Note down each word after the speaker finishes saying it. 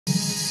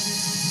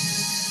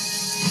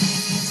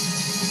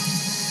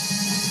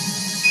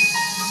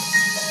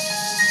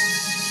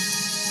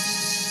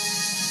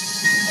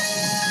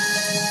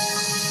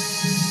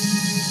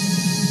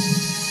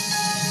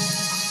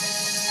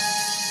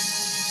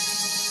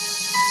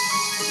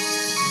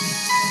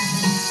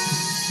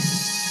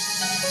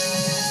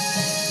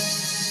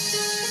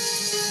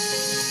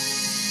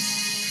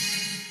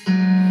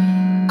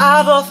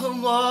I've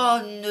often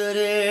wondered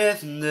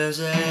if there's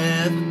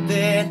ever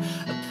been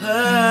a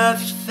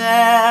perfect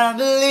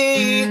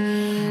family.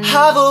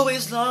 I've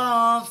always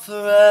longed for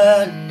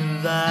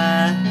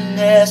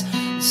undividedness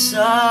and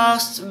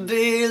such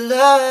stability.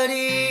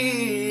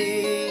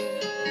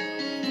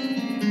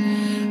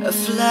 A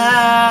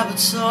flower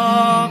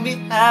taught me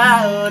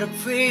how to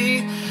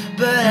pray,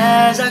 but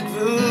as I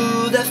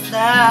grew that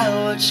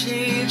flower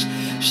changed.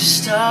 She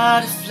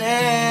started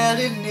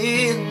flailing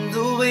in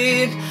the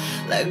wind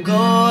like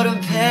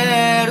golden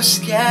petals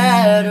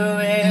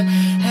scattering.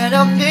 And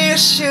I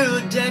miss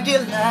you,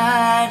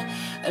 dandelion,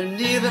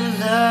 and even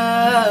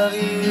love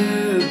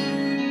you.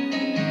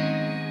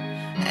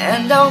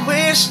 And I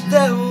wish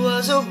there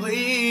was a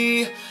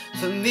way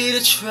for me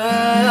to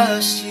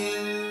trust you.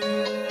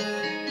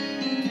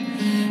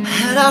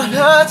 And it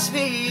hurts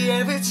me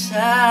every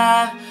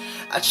time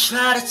I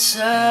try to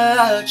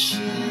touch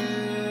you.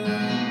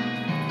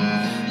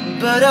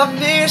 But I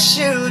miss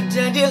you,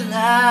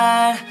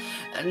 dandelion,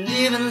 and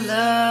even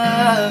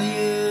love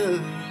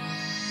you.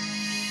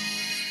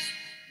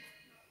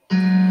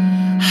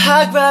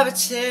 I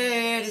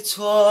gravitated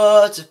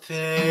towards a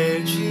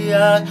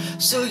patriarch,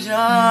 so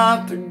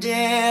young,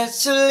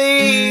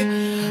 prudently.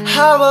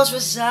 I was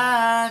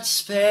resigned to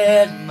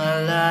spend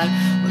my life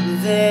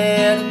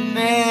within a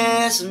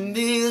mess of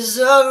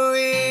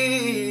misery.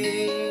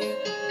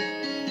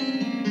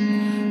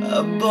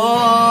 A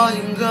boy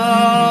and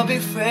girl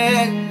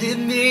befriended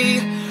me.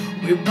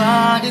 We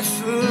bonded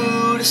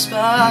through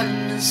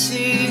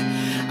despondency.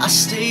 I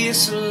stayed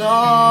so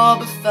long,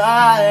 but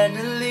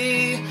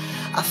finally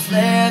I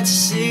fled to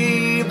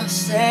see my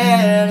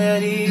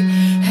sanity.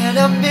 And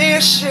I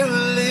miss you,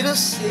 little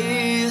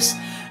sis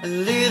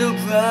and little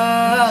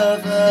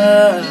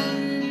brother.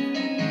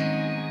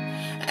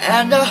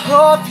 And I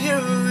hope you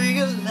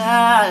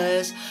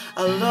realize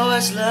I'll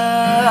always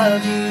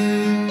love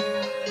you.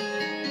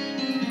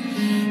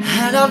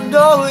 And I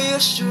know you're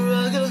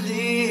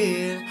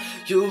struggling,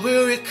 you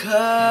will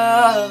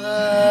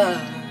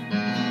recover.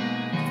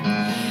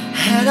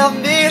 And I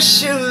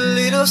miss you,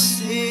 little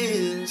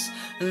sis,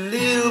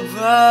 little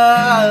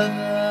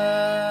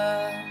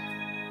brother.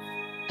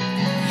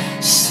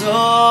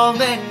 So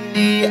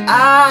many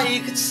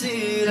I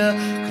consider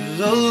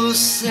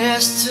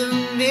closest to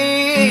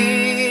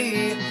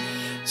me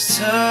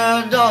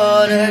turned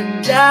on a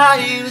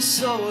dime and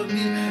sold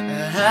me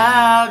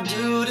how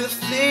to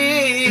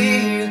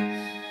flee.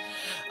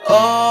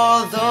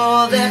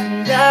 Although that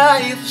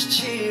knife was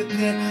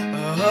chipping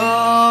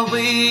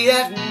away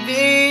at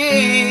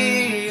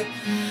me,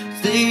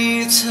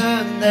 they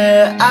turned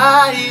their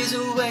eyes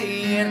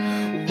away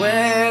and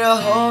went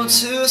home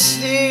to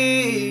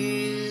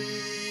sleep.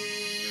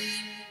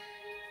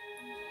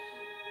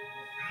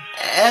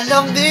 And I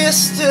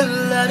missed a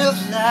lot of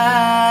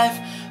life,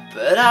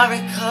 but I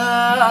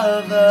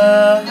recovered.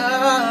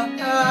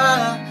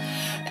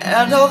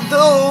 And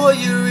although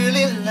you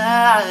really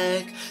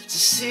like to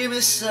see me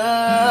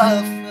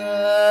suffer,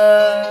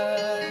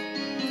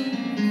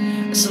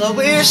 so I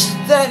wish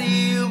that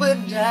you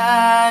and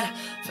I'd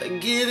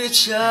forgive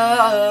each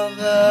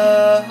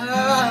other.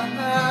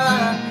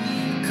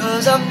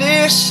 'Cause I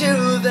miss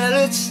you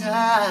very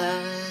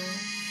time,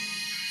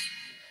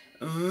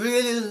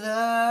 really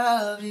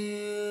love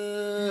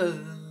you.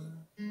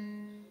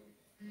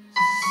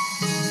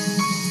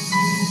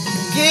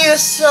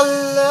 Guess I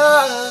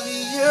love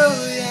you,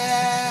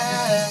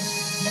 yeah.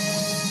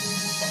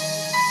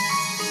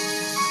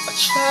 I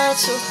tried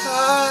so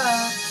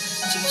hard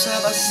to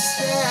preserve my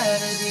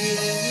sanity.